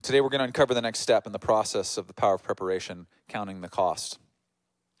Today we're going to uncover the next step in the process of the power of preparation, counting the cost.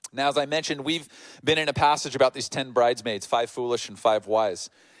 Now, as I mentioned, we've been in a passage about these 10 bridesmaids, 5 foolish and 5 wise.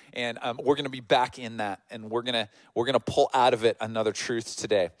 And we're going to be back in that, and we're going to pull out of it another truth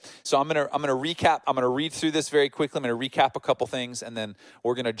today. So I'm going to recap. I'm going to read through this very quickly. I'm going to recap a couple things, and then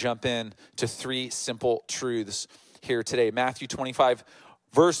we're going to jump in to 3 simple truths here today. Matthew 25,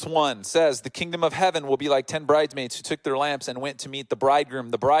 verse 1 says, the kingdom of heaven will be like 10 bridesmaids who took their lamps and went to meet the bridegroom.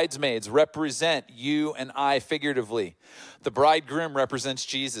 The bridesmaids represent you and I figuratively. The bridegroom represents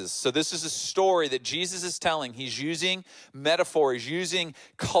Jesus. So this is a story that Jesus is telling. He's using metaphor. He's using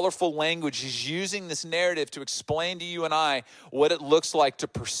colorful language. He's using this narrative to explain to you and I what it looks like to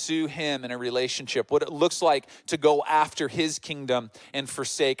pursue him in a relationship, what it looks like to go after his kingdom and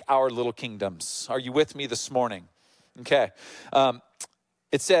forsake our little kingdoms. Are you with me this morning? Okay.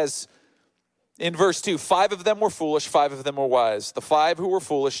 It says in verse 2, 5 of them were foolish, 5 of them were wise. The 5 who were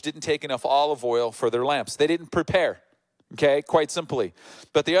foolish didn't take enough olive oil for their lamps. They didn't prepare, okay, quite simply.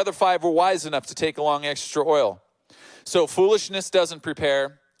 But the other 5 were wise enough to take along extra oil. So foolishness doesn't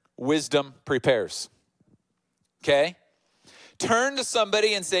prepare, wisdom prepares, okay? Turn to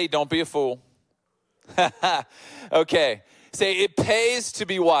somebody and say, don't be a fool. Okay, say, it pays to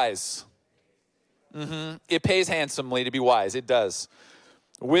be wise. It pays handsomely to be wise, it does.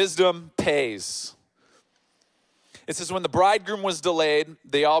 Wisdom pays. It says, when the bridegroom was delayed,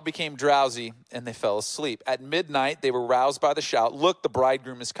 they all became drowsy and they fell asleep. At midnight, they were roused by the shout, look, the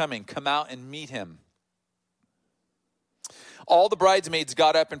bridegroom is coming. Come out and meet him. All the bridesmaids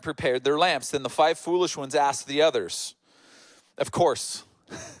got up and prepared their lamps. Then the 5 foolish ones asked the others. Of course,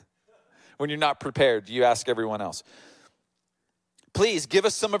 when you're not prepared, you ask everyone else. Please give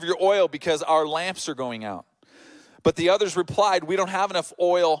us some of your oil because our lamps are going out. But the others replied, we don't have enough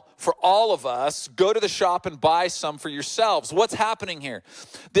oil for all of us. Go to the shop and buy some for yourselves. What's happening here?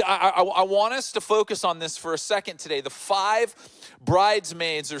 I want us to focus on this for a second today. The 5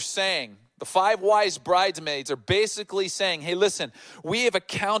 bridesmaids are saying, the 5 wise bridesmaids are basically saying, hey, listen, we have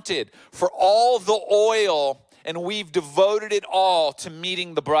accounted for all the oil and we've devoted it all to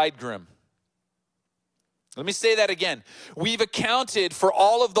meeting the bridegroom. Let me say that again. We've accounted for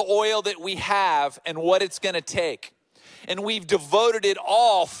all of the oil that we have and what it's going to take. And we've devoted it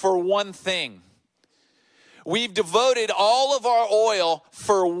all for one thing. We've devoted all of our oil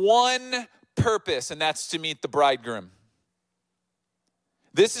for one purpose, and that's to meet the bridegroom.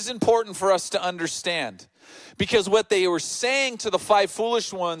 This is important for us to understand. Because what they were saying to the 5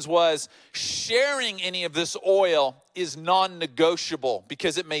 foolish ones was sharing any of this oil is non-negotiable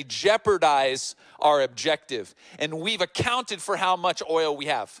because it may jeopardize our objective. And we've accounted for how much oil we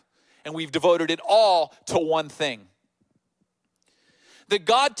have. And we've devoted it all to one thing. That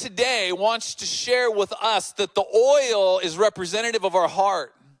God today wants to share with us that the oil is representative of our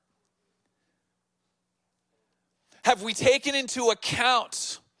heart. Have we taken into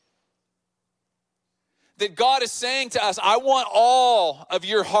account that God is saying to us, I want all of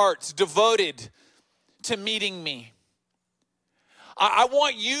your hearts devoted to meeting me. I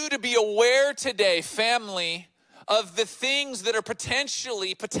want you to be aware today, family, of the things that are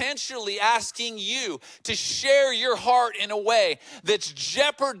potentially asking you to share your heart in a way that's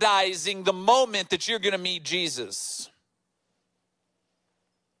jeopardizing the moment that you're going to meet Jesus.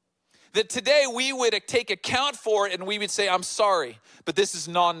 That today we would take account for it and we would say, I'm sorry, but this is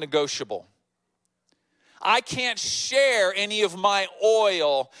non-negotiable. I can't share any of my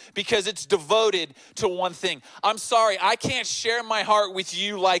oil because it's devoted to one thing. I'm sorry, I can't share my heart with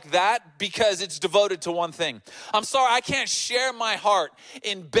you like that because it's devoted to one thing. I'm sorry, I can't share my heart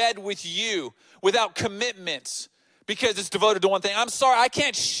in bed with you without commitments because it's devoted to one thing. I'm sorry, I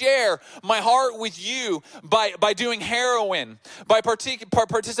can't share my heart with you by doing heroin, by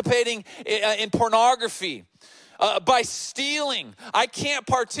participating in pornography. By stealing. I can't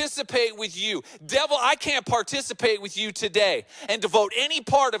participate with you. Devil, I can't participate with you today and devote any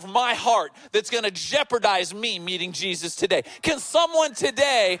part of my heart that's going to jeopardize me meeting Jesus today. Can someone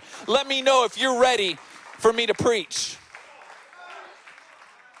today let me know if you're ready for me to preach?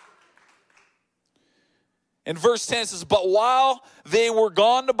 In verse 10 it says, but while they were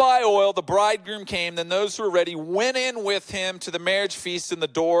gone to buy oil, the bridegroom came. Then those who were ready went in with him to the marriage feast, and the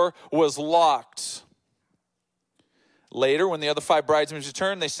door was locked. Later, when the other 5 bridesmaids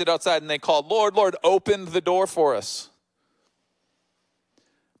returned, they stood outside and they called, Lord, Lord, open the door for us.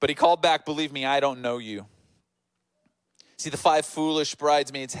 But he called back, believe me, I don't know you. See, the 5 foolish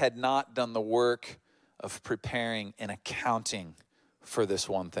bridesmaids had not done the work of preparing and accounting for this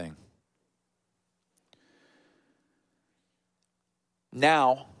one thing.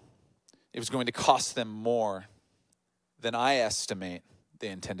 Now, it was going to cost them more than I estimate they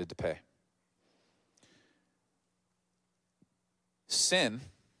intended to pay. Sin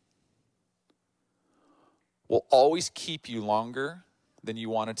will always keep you longer than you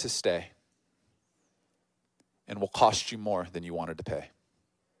wanted to stay and will cost you more than you wanted to pay.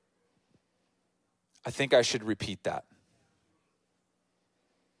 I think I should repeat that.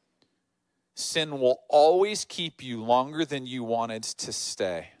 Sin will always keep you longer than you wanted to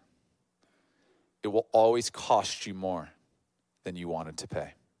stay. It will always cost you more than you wanted to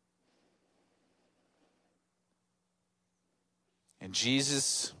pay. And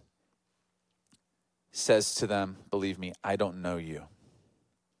Jesus says to them, believe me, I don't know you.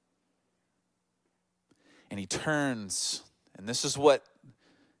 And he turns, and this is what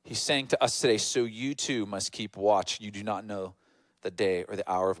he's saying to us today, so you too must keep watch. You do not know the day or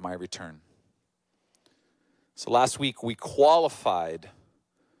the hour of my return. So last week we qualified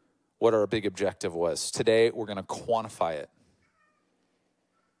what our big objective was. Today we're going to quantify it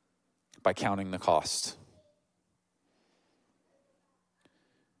by counting the cost.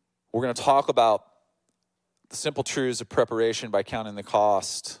 We're going to talk about the simple truths of preparation by counting the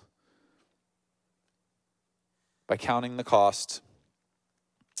cost. By counting the cost,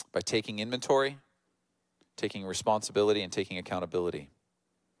 by taking inventory, taking responsibility, and taking accountability.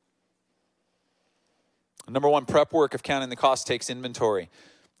 Number one, prep work of counting the cost takes inventory.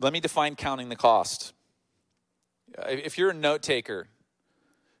 Let me define counting the cost. If you're a note taker,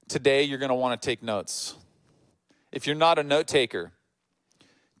 today you're going to want to take notes. If you're not a note taker,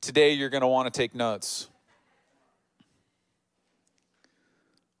 today you're going to want to take notes.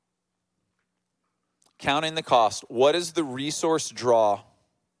 Counting the cost. What is the resource draw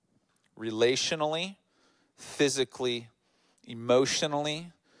relationally, physically,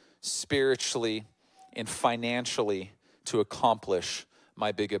 emotionally, spiritually, and financially to accomplish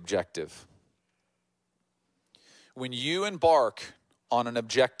my big objective? When you embark on an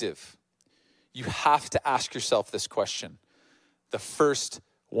objective, you have to ask yourself this question. The first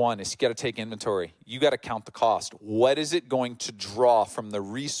one is you got to take inventory. You got to count the cost. What is it going to draw from the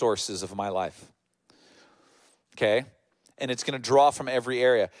resources of my life? Okay? And it's going to draw from every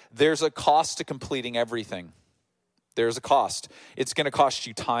area. There's a cost to completing everything. There's a cost. It's going to cost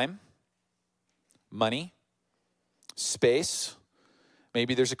you time, money, space.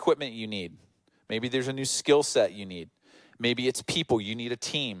 Maybe there's equipment you need. Maybe there's a new skill set you need. Maybe it's people. You need a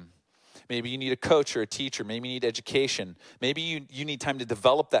team. Maybe you need a coach or a teacher. Maybe you need education. Maybe you need time to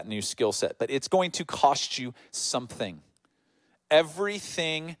develop that new skill set. But it's going to cost you something.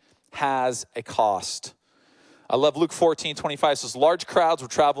 Everything has a cost. I love Luke 14:25. It says, large crowds were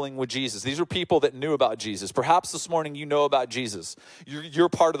traveling with Jesus. These were people that knew about Jesus. Perhaps this morning you know about Jesus. You're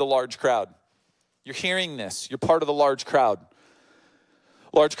part of the large crowd. You're hearing this. You're part of the large crowd.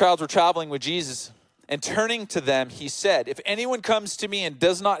 Large crowds were traveling with Jesus. And turning to them, he said, if anyone comes to me and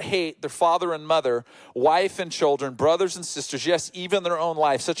does not hate their father and mother, wife and children, brothers and sisters, yes, even their own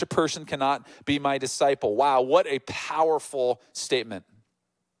life, such a person cannot be my disciple. Wow, what a powerful statement.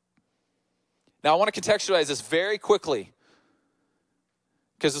 Now, I want to contextualize this very quickly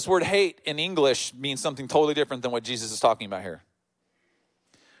because this word hate in English means something totally different than what Jesus is talking about here.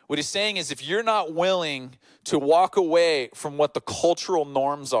 What he's saying is if you're not willing to walk away from what the cultural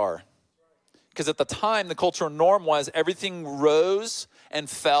norms are, because at the time, the cultural norm was everything rose and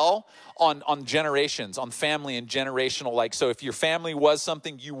fell on generations, on family and generational. Like, so if your family was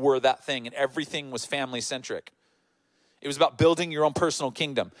something, you were that thing, and everything was family-centric. It was about building your own personal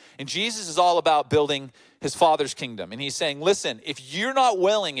kingdom. And Jesus is all about building his Father's kingdom. And he's saying, listen, if you're not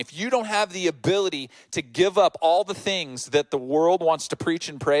willing, if you don't have the ability to give up all the things that the world wants to preach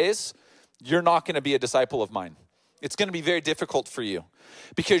and praise, you're not going to be a disciple of mine. It's going to be very difficult for you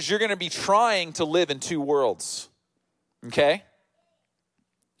because you're going to be trying to live in two worlds. Okay?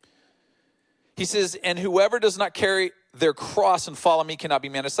 He says, and whoever does not carry their cross and follow me cannot be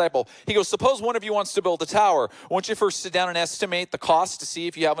my disciple. He goes, suppose one of you wants to build a tower. Won't you first sit down and estimate the cost to see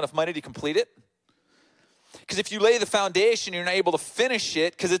if you have enough money to complete it? Because if you lay the foundation, you're not able to finish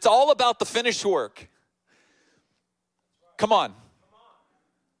it because it's all about the finished work. Come on.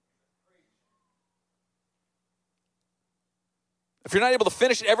 If you're not able to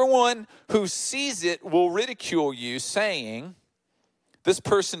finish it, everyone who sees it will ridicule you, saying, this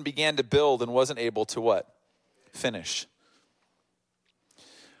person began to build and wasn't able to what? Finish.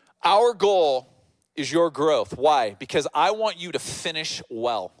 Our goal is your growth. Why? Because I want you to finish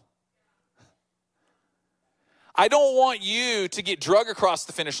well. I don't want you to get drug across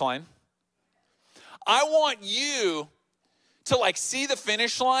the finish line. I want you to see the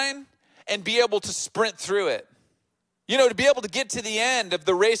finish line and be able to sprint through it. You know, to be able to get to the end of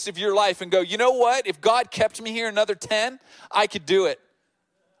the race of your life and go, you know what? If God kept me here another 10, I could do it.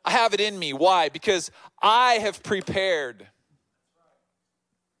 I have it in me. Why? Because I have prepared.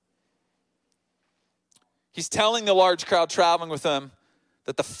 He's telling the large crowd traveling with him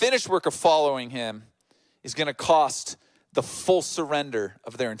that the finished work of following him is going to cost the full surrender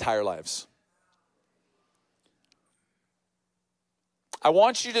of their entire lives. I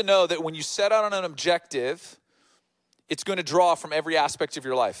want you to know that when you set out on an objective, it's going to draw from every aspect of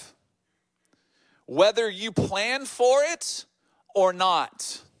your life. Whether you plan for it or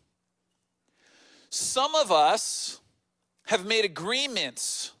not. Some of us have made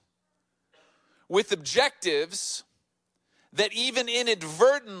agreements with objectives that even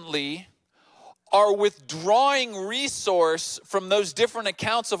inadvertently are withdrawing resource from those different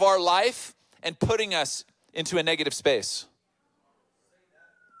accounts of our life and putting us into a negative space.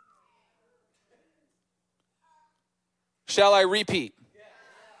 Shall I repeat?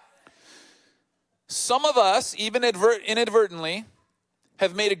 Some of us, even inadvertently,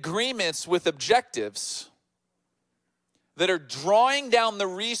 have made agreements with objectives that are drawing down the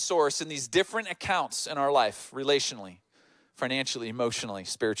resource in these different accounts in our life, relationally, financially, emotionally,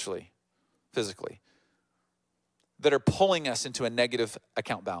 spiritually, physically, that are pulling us into a negative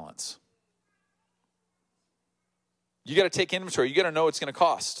account balance. You got to take inventory. You got to know what it's going to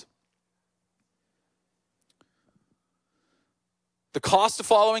cost. The cost of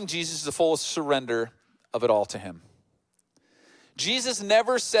following Jesus is the full surrender of it all to him. Jesus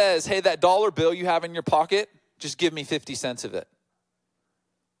never says, hey, that dollar bill you have in your pocket, just give me 50 cents of it.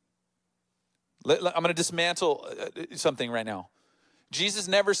 I'm going to dismantle something right now. Jesus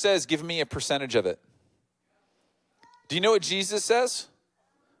never says, give me a percentage of it. Do you know what Jesus says?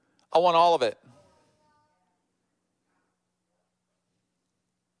 I want all of it.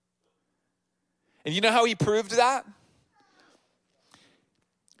 And you know how he proved that?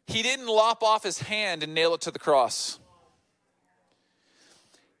 He didn't lop off his hand and nail it to the cross.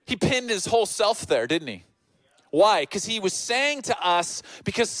 He pinned his whole self there, didn't he? Why? Because he was saying to us,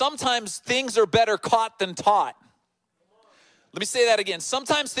 because sometimes things are better caught than taught. Let me say that again.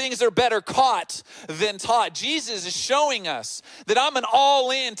 Sometimes things are better caught than taught. Jesus is showing us that I'm an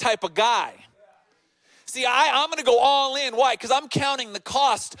all-in type of guy. See, I'm going to go all in. Why? Because I'm counting the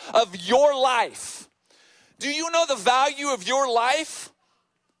cost of your life. Do you know the value of your life?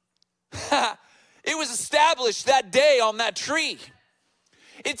 It was established that day on that tree.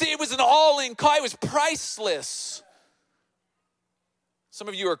 It was an all-in cost. It was priceless. Some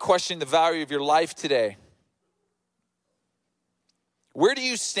of you are questioning the value of your life today. Where do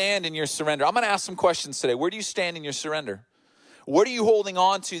you stand in your surrender? I'm going to ask some questions today. Where do you stand in your surrender? What are you holding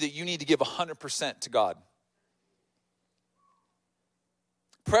on to that you need to give 100% to God?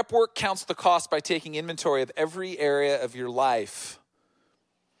 Prep work counts the cost by taking inventory of every area of your life.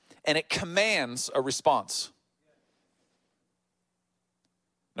 And it commands a response.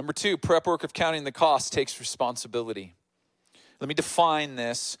 Number 2, prep work of counting the cost takes responsibility. Let me define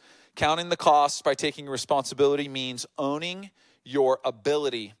this. Counting the cost by taking responsibility means owning your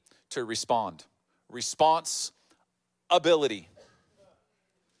ability to respond. Response ability.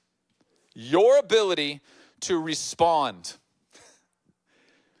 Your ability to respond.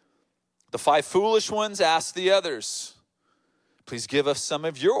 The 5 foolish ones asked the others, please give us some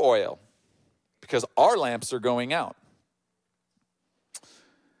of your oil because our lamps are going out.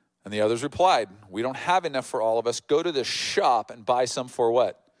 And the others replied, we don't have enough for all of us. Go to the shop and buy some for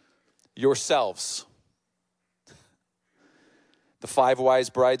what? Yourselves. The 5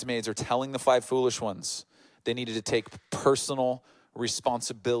 wise bridesmaids are telling the 5 foolish ones they needed to take personal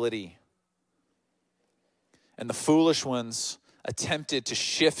responsibility. And the foolish ones attempted to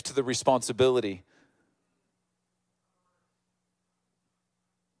shift the responsibility.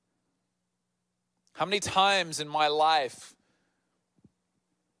 How many times in my life,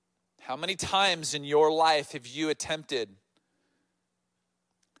 how many times in your life have you attempted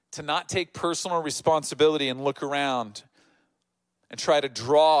to not take personal responsibility and look around and try to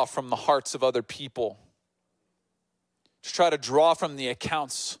draw from the hearts of other people? To try to draw from the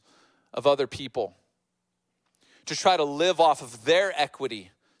accounts of other people. To try to live off of their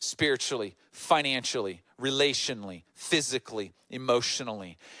equity spiritually, financially, relationally, physically,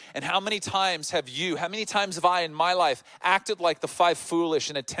 emotionally. And how many times have I in my life acted like the 5 foolish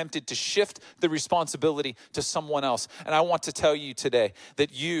and attempted to shift the responsibility to someone else? And I want to tell you today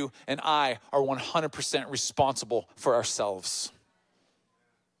that you and I are 100% responsible for ourselves.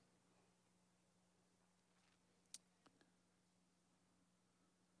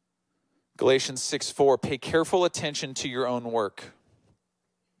 Galatians 6:4, pay careful attention to your own work,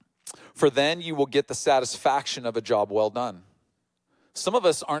 for then you will get the satisfaction of a job well done. Some of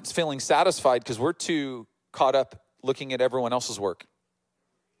us aren't feeling satisfied because we're too caught up looking at everyone else's work.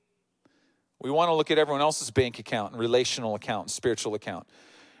 We want to look at everyone else's bank account and relational account and spiritual account.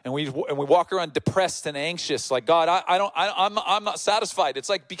 And we walk around depressed and anxious, like, God, I'm not satisfied. It's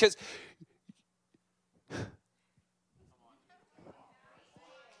like, because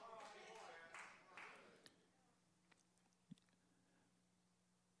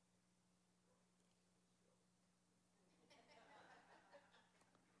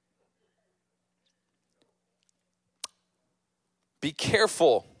be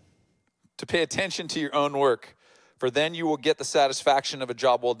careful to pay attention to your own work, for then you will get the satisfaction of a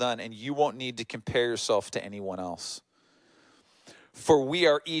job well done, and you won't need to compare yourself to anyone else. For we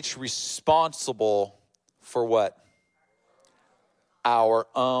are each responsible for what? Our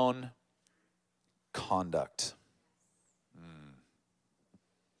own conduct.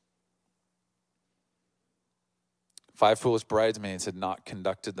 5 foolish bridesmaids had not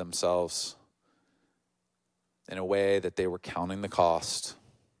conducted themselves in a way that they were counting the cost.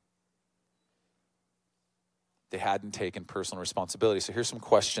 They hadn't taken personal responsibility. So here's some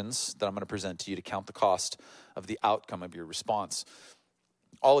questions that I'm going to present to you to count the cost of the outcome of your response.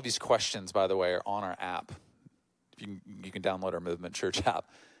 All of these questions, by the way, are on our app. You can download our Movement Church app,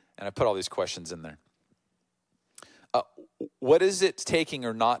 and I put all these questions in there. What is it taking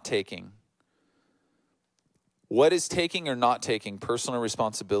or not taking? What is taking or not taking personal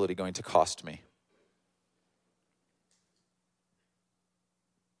responsibility going to cost me?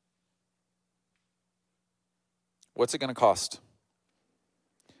 What's it going to cost?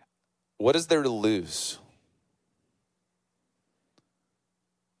 What is there to lose?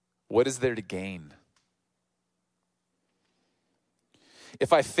 What is there to gain?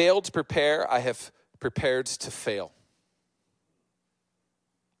 If I fail to prepare, I have prepared to fail.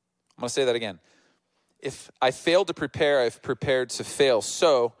 I'm going to say that again. If I fail to prepare, I've prepared to fail.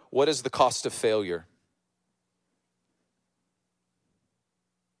 So, what is the cost of failure?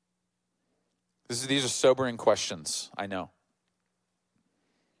 These are sobering questions, I know.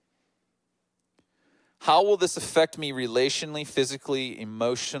 How will this affect me relationally, physically,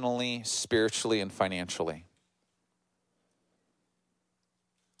 emotionally, spiritually, and financially?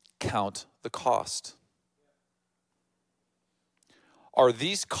 Count the cost. Are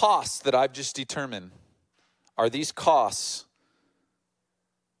these costs that I've just determined, are these costs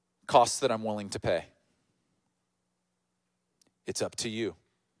that I'm willing to pay? It's up to you.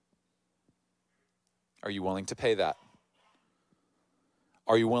 Are you willing to pay that?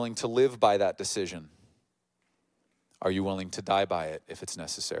 Are you willing to live by that decision? Are you willing to die by it if it's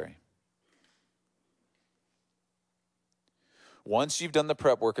necessary? Once you've done the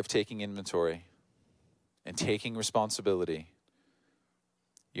prep work of taking inventory and taking responsibility,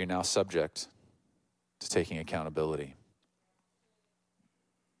 you're now subject to taking accountability.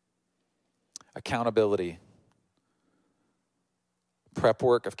 Accountability. Prep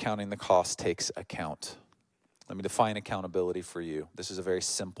work of counting the cost takes account. Let me define accountability for you. This is a very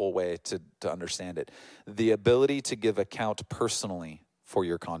simple way to understand it. The ability to give account personally for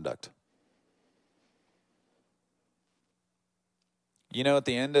your conduct. You know, at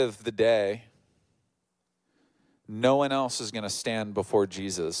the end of the day, no one else is going to stand before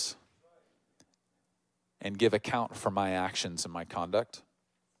Jesus and give account for my actions and my conduct.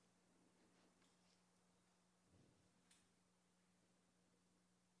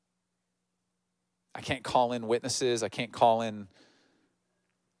 I can't call in witnesses. I can't call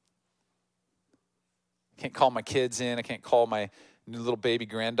my kids in. I can't call my new little baby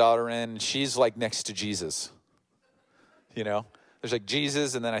granddaughter in. She's like next to Jesus. You know, there's like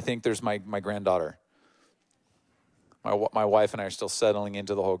Jesus, and then I think there's my granddaughter. My wife and I are still settling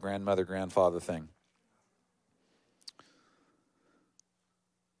into the whole grandmother, grandfather thing.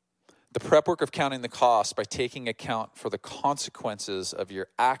 The prep work of counting the cost by taking account for the consequences of your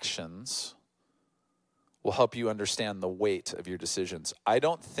actions will help you understand the weight of your decisions. I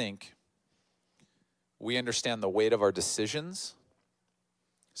don't think we understand the weight of our decisions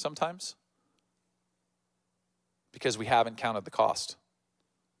sometimes because we haven't counted the cost.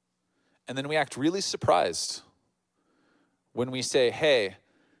 And then we act really surprised when we say, hey,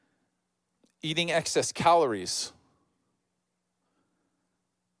 eating excess calories,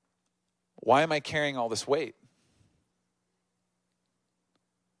 why am I carrying all this weight?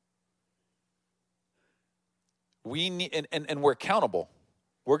 We need, and we're accountable.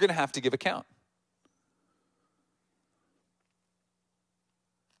 We're going to have to give account.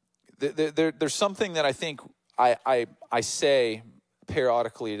 There's something that I think I say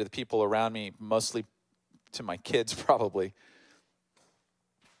periodically to the people around me, mostly to my kids probably.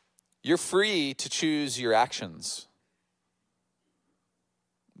 You're free to choose your actions,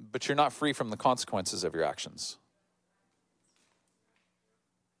 but you're not free from the consequences of your actions.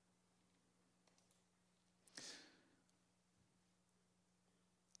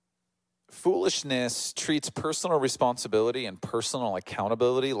 Foolishness treats personal responsibility and personal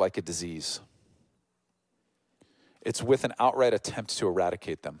accountability like a disease. It's with an outright attempt to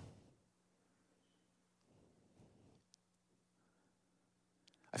eradicate them.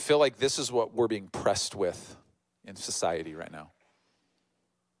 I feel like this is what we're being pressed with in society right now.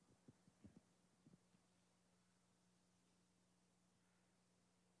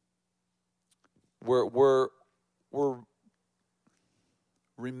 We're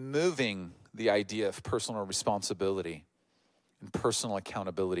removing the idea of personal responsibility and personal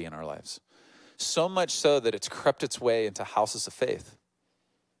accountability in our lives. So much so that it's crept its way into houses of faith.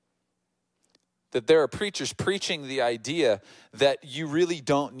 That there are preachers preaching the idea that you really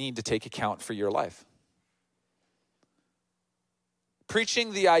don't need to take account for your life.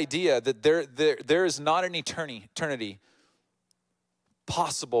 Preaching the idea that there is not an eternity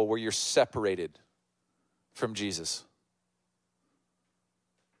possible where you're separated from Jesus.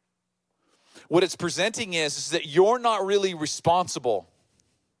 What it's presenting is that you're not really responsible.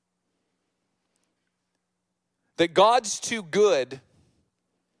 That God's too good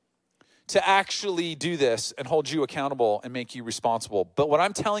to actually do this and hold you accountable and make you responsible. But what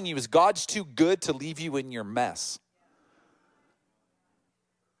I'm telling you is God's too good to leave you in your mess.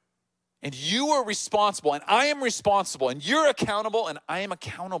 And you are responsible, and I am responsible, and you're accountable, and I am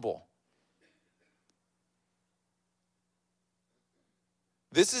accountable.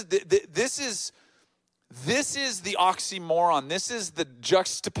 This is the oxymoron. This is the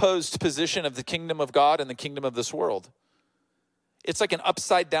juxtaposed position of the kingdom of God and the kingdom of this world. It's like an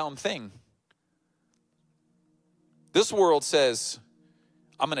upside down thing. This world says,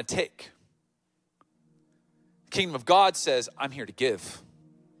 I'm going to take. The kingdom of God says, I'm here to give.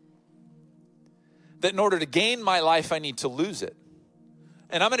 That in order to gain my life, I need to lose it.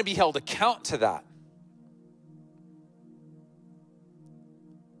 And I'm going to be held account to that.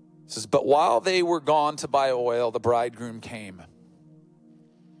 It says, but while they were gone to buy oil, the bridegroom came.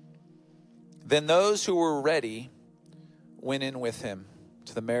 Then those who were ready went in with him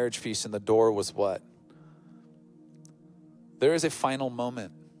to the marriage feast, and the door was what? There is a final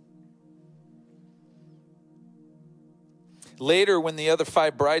moment. Later, when the other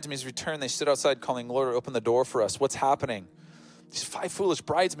 5 bridesmaids returned, they stood outside calling, Lord, open the door for us. What's happening? These 5 foolish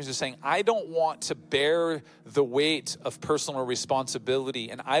bridesmaids are saying, I don't want to bear the weight of personal responsibility,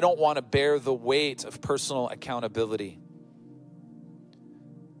 and I don't want to bear the weight of personal accountability.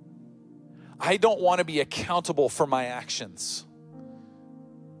 I don't want to be accountable for my actions.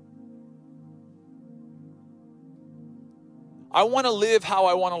 I want to live how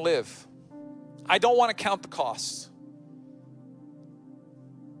I want to live. I don't want to count the costs.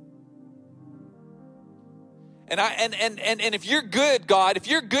 And if you're good, God, if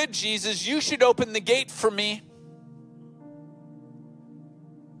you're good, Jesus, you should open the gate for me.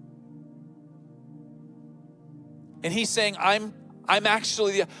 And he's saying, I'm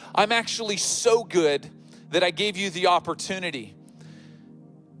actually so good that I gave you the opportunity.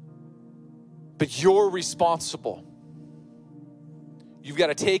 But you're responsible. You've got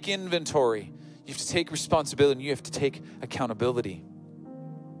to take inventory. You have to take responsibility, and you have to take accountability.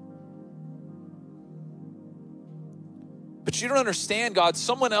 But you don't understand, God.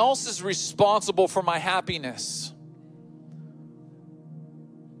 Someone else is responsible for my happiness.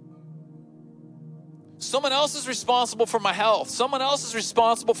 Someone else is responsible for my health. Someone else is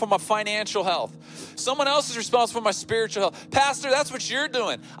responsible for my financial health. Someone else is responsible for my spiritual health. Pastor, that's what you're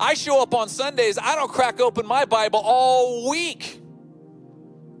doing. I show up on Sundays. I don't crack open my Bible all week.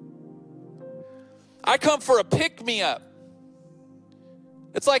 I come for a pick-me-up.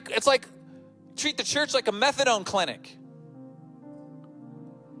 It's like treat the church like a methadone clinic.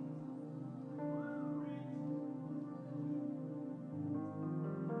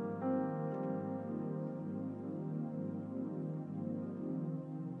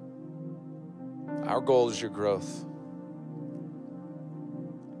 Our goal is your growth.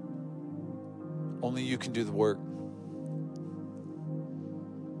 Only you can do the work.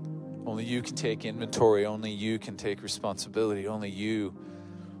 Only you can take inventory. Only you can take responsibility. Only you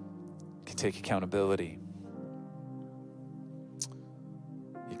can take accountability.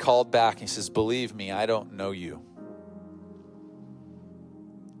 He called back and he says, believe me, I don't know you.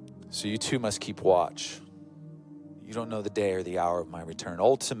 So you too must keep watch. You don't know the day or the hour of my return.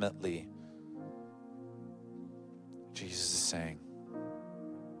 Ultimately, Jesus is saying,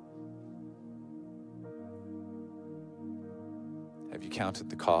 have you counted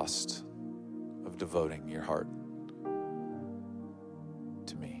the cost of devoting your heart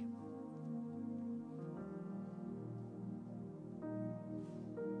to me?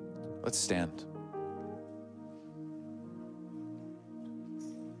 Let's stand.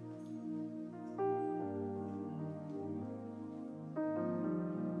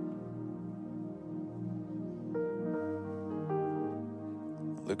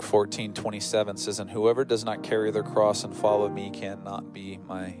 Luke 14:27 says, and whoever does not carry their cross and follow me cannot be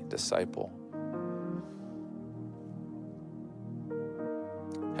my disciple.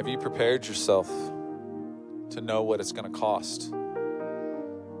 Have you prepared yourself to know what it's going to cost?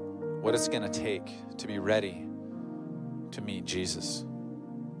 What it's going to take to be ready to meet Jesus?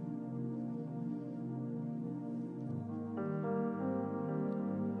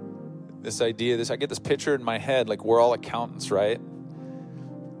 This idea, I get this picture in my head, like we're all accountants, right?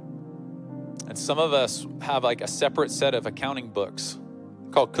 And some of us have like a separate set of accounting books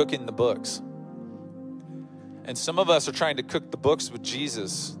called cooking the books. And some of us are trying to cook the books with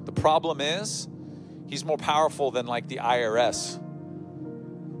Jesus. The problem is, he's more powerful than like the IRS.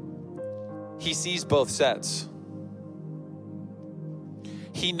 He sees both sets.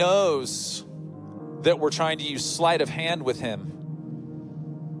 He knows that we're trying to use sleight of hand with him.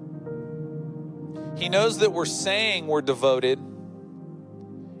 He knows that we're saying we're devoted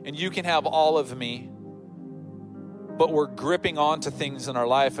and you can have all of me, but we're gripping on to things in our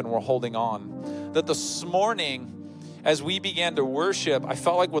life and we're holding on. That this morning, as we began to worship, I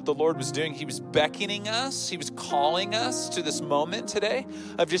felt like what the Lord was doing, he was beckoning us, he was calling us to this moment today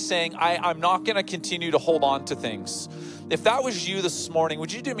of just saying, I'm not going to continue to hold on to things. If that was you this morning,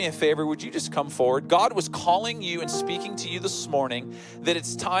 would you do me a favor? Would you just come forward? God was calling you and speaking to you this morning that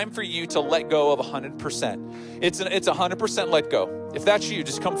it's time for you to let go of 100%. It's 100% let go. If that's you,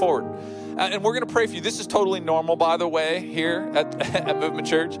 just come forward. And we're going to pray for you. This is totally normal, by the way, here at Movement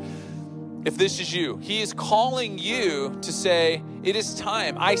Church. If this is you, he is calling you to say, it is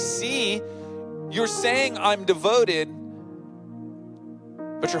time. I see you're saying I'm devoted,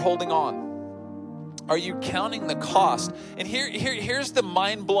 but you're holding on. Are you counting the cost? And here's the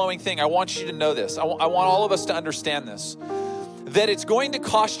mind-blowing thing. I want you to know this. I want all of us to understand this. That it's going to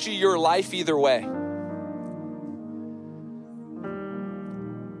cost you your life either way.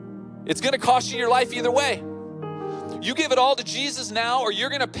 It's going to cost you your life either way. You give it all to Jesus now, or you're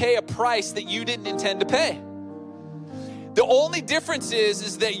going to pay a price that you didn't intend to pay. The only difference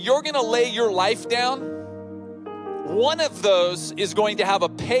is that you're going to lay your life down. One of those is going to have a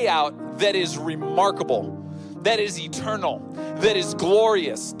payout that is remarkable, that is eternal, that is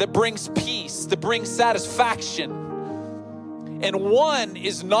glorious, that brings peace, that brings satisfaction. And one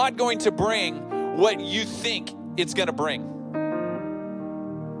is not going to bring what you think it's going to bring.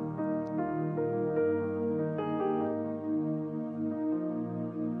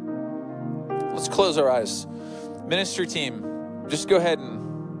 Let's close our eyes. Ministry team, just go ahead and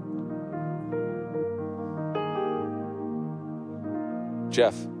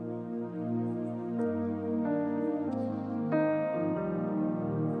Jeff.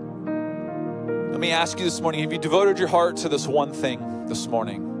 Let me ask you this morning, have you devoted your heart to this one thing this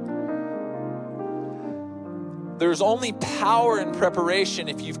morning? There's only power in preparation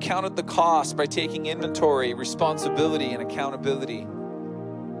if you've counted the cost by taking inventory, responsibility, and accountability.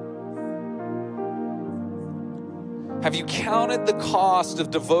 Have you counted the cost of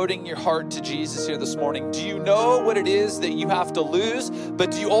devoting your heart to Jesus here this morning? Do you know what it is that you have to lose?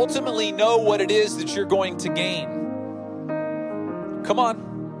 But do you ultimately know what it is that you're going to gain? Come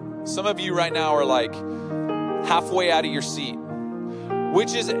on. Some of you right now are like halfway out of your seat,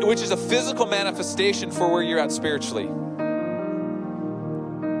 which is a physical manifestation for where you're at spiritually.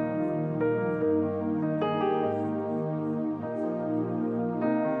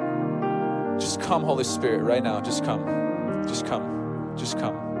 Come, Holy Spirit, right now. Just come. Just come. Just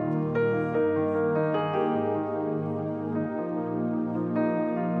come.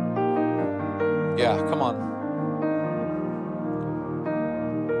 Yeah, come on.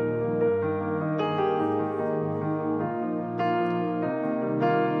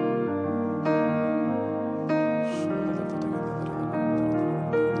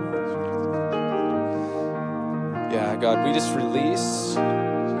 Yeah, God, we just release.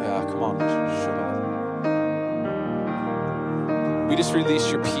 Yeah, come on. We just release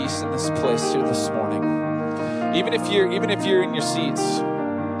your peace in this place here this morning. Even if you're in your seats,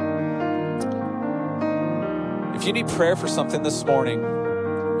 if you need prayer for something this morning,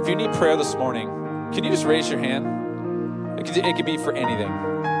 if you need prayer this morning, can you just raise your hand? It could be for anything.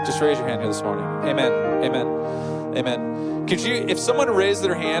 Just raise your hand here this morning. Amen. Amen. Amen. Could you, if someone raised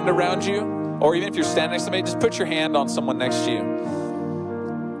their hand around you, or even if you're standing next to somebody, just put your hand on someone next to you.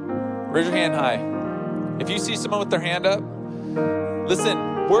 Raise your hand high. If you see someone with their hand up, listen,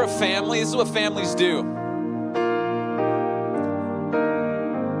 we're a family. This is what families do.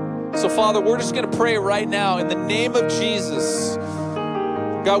 So, Father, we're just going to pray right now in the name of Jesus.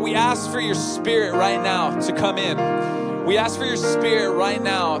 God, we ask for your Spirit right now to come in. We ask for your Spirit right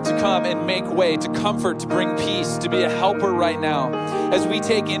now to come and make way, to comfort, to bring peace, to be a helper right now as we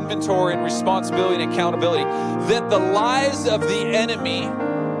take inventory and responsibility and accountability, that the lies of the enemy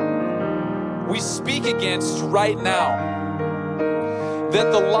we speak against right now,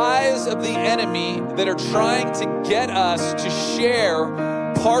 that the lies of the enemy that are trying to get us to share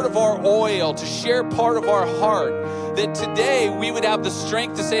part of our oil, to share part of our heart, that today we would have the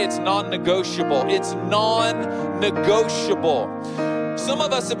strength to say it's non-negotiable. It's non-negotiable. Some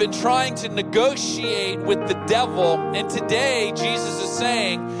of us have been trying to negotiate with the devil, and today Jesus is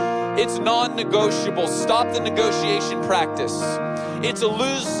saying it's non-negotiable. Stop the negotiation practice. It's a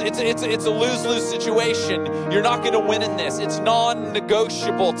lose-lose situation. You're not going to win in this. It's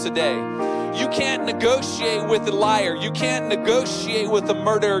non-negotiable today. You can't negotiate with a liar. You can't negotiate with a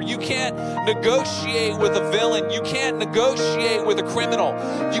murderer. You can't negotiate with a villain. You can't negotiate with a criminal.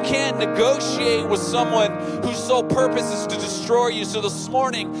 You can't negotiate with someone whose sole purpose is to destroy you. So this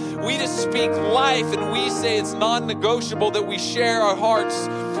morning, we just speak life and we say it's non-negotiable that we share our hearts,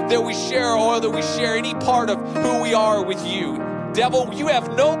 that we share our oil, that we share any part of who we are with you. Devil, you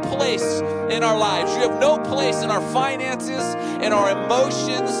have no place in our lives. You have no place in our finances, in our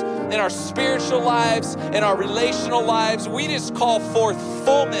emotions, in our spiritual lives, in our relational lives. We just call forth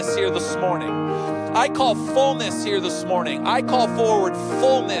fullness here this morning. I call fullness here this morning. I call forward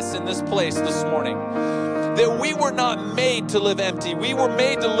fullness in this place this morning. That we were not made to live empty. We were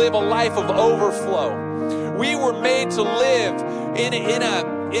made to live a life of overflow. We were made to live in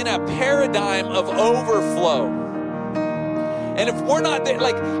a paradigm of overflow. And if we're not there,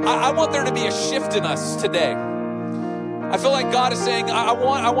 I want there to be a shift in us today. I feel like God is saying, I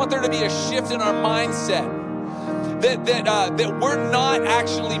want there to be a shift in our mindset. That we're not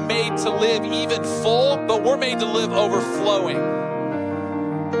actually made to live even full, but we're made to live overflowing.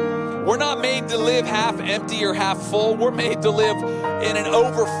 We're not made to live half empty or half full. We're made to live in an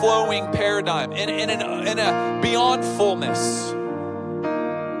overflowing paradigm, in a beyond fullness.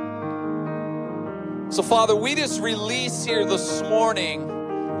 So, Father, we just release here this morning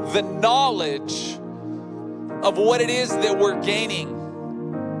the knowledge of what it is that we're gaining.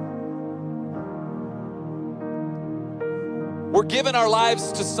 We're giving our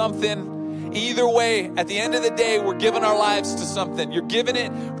lives to something. Either way, at the end of the day, we're giving our lives to something. You're giving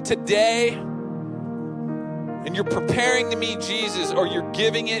it today, and you're preparing to meet Jesus, or you're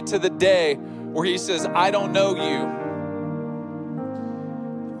giving it to the day where he says, I don't know you.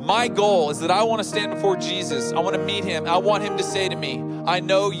 My goal is that I want to stand before Jesus. I want to meet him. I want him to say to me, I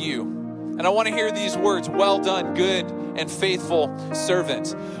know you. And I want to hear these words, well done, good and faithful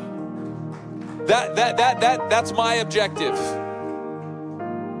servant. That's my objective.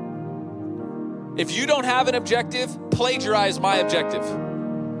 If you don't have an objective, plagiarize my objective.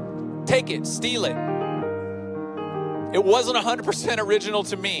 Take it, steal it. It wasn't 100% original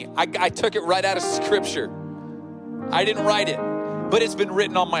to me. I took it right out of Scripture. I didn't write it, but it's been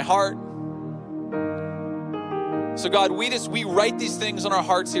written on my heart. So God, we write these things on our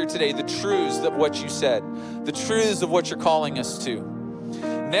hearts here today, the truths of what you said, the truths of what you're calling us to.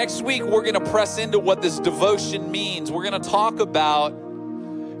 Next week, we're going to press into what this devotion means. We're going to talk about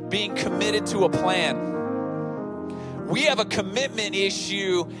being committed to a plan. We have a commitment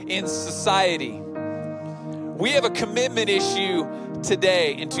issue in society. We have a commitment issue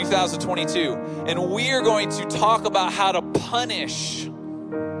today in 2022, and we are going to talk about how to punish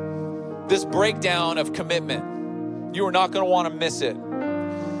this breakdown of commitment. You are not going to want to miss it.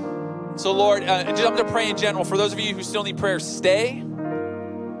 So Lord, and I'm going to pray in general. For those of you who still need prayer, stay.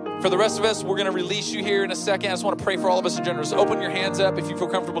 For the rest of us, we're going to release you here in a second. I just want to pray for all of us in general. So open your hands up if you feel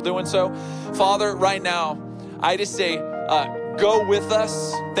comfortable doing so. Father, right now, I just say, go with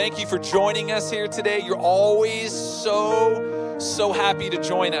us. Thank you for joining us here today. You're always so happy to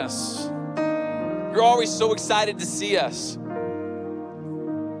join us. You're always so excited to see us.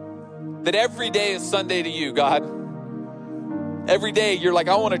 That every day is Sunday to you, God. Every day you're like,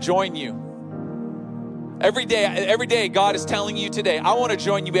 I want to join you. Every day God is telling you today, I want to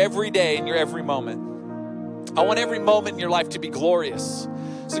join you every day in your every moment. I want every moment in your life to be glorious.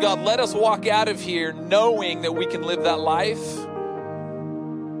 So God, let us walk out of here knowing that we can live that life.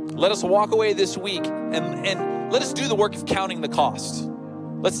 Let us walk away this week and let us do the work of counting the cost.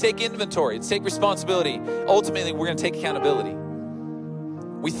 Let's take inventory. Let's take responsibility. Ultimately, we're going to take accountability.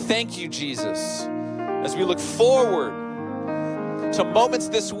 We thank you, Jesus, as we look forward to moments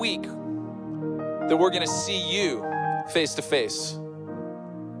this week that we're going to see you face to face.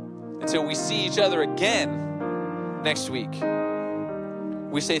 Until we see each other again next week.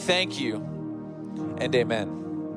 We say thank you and amen.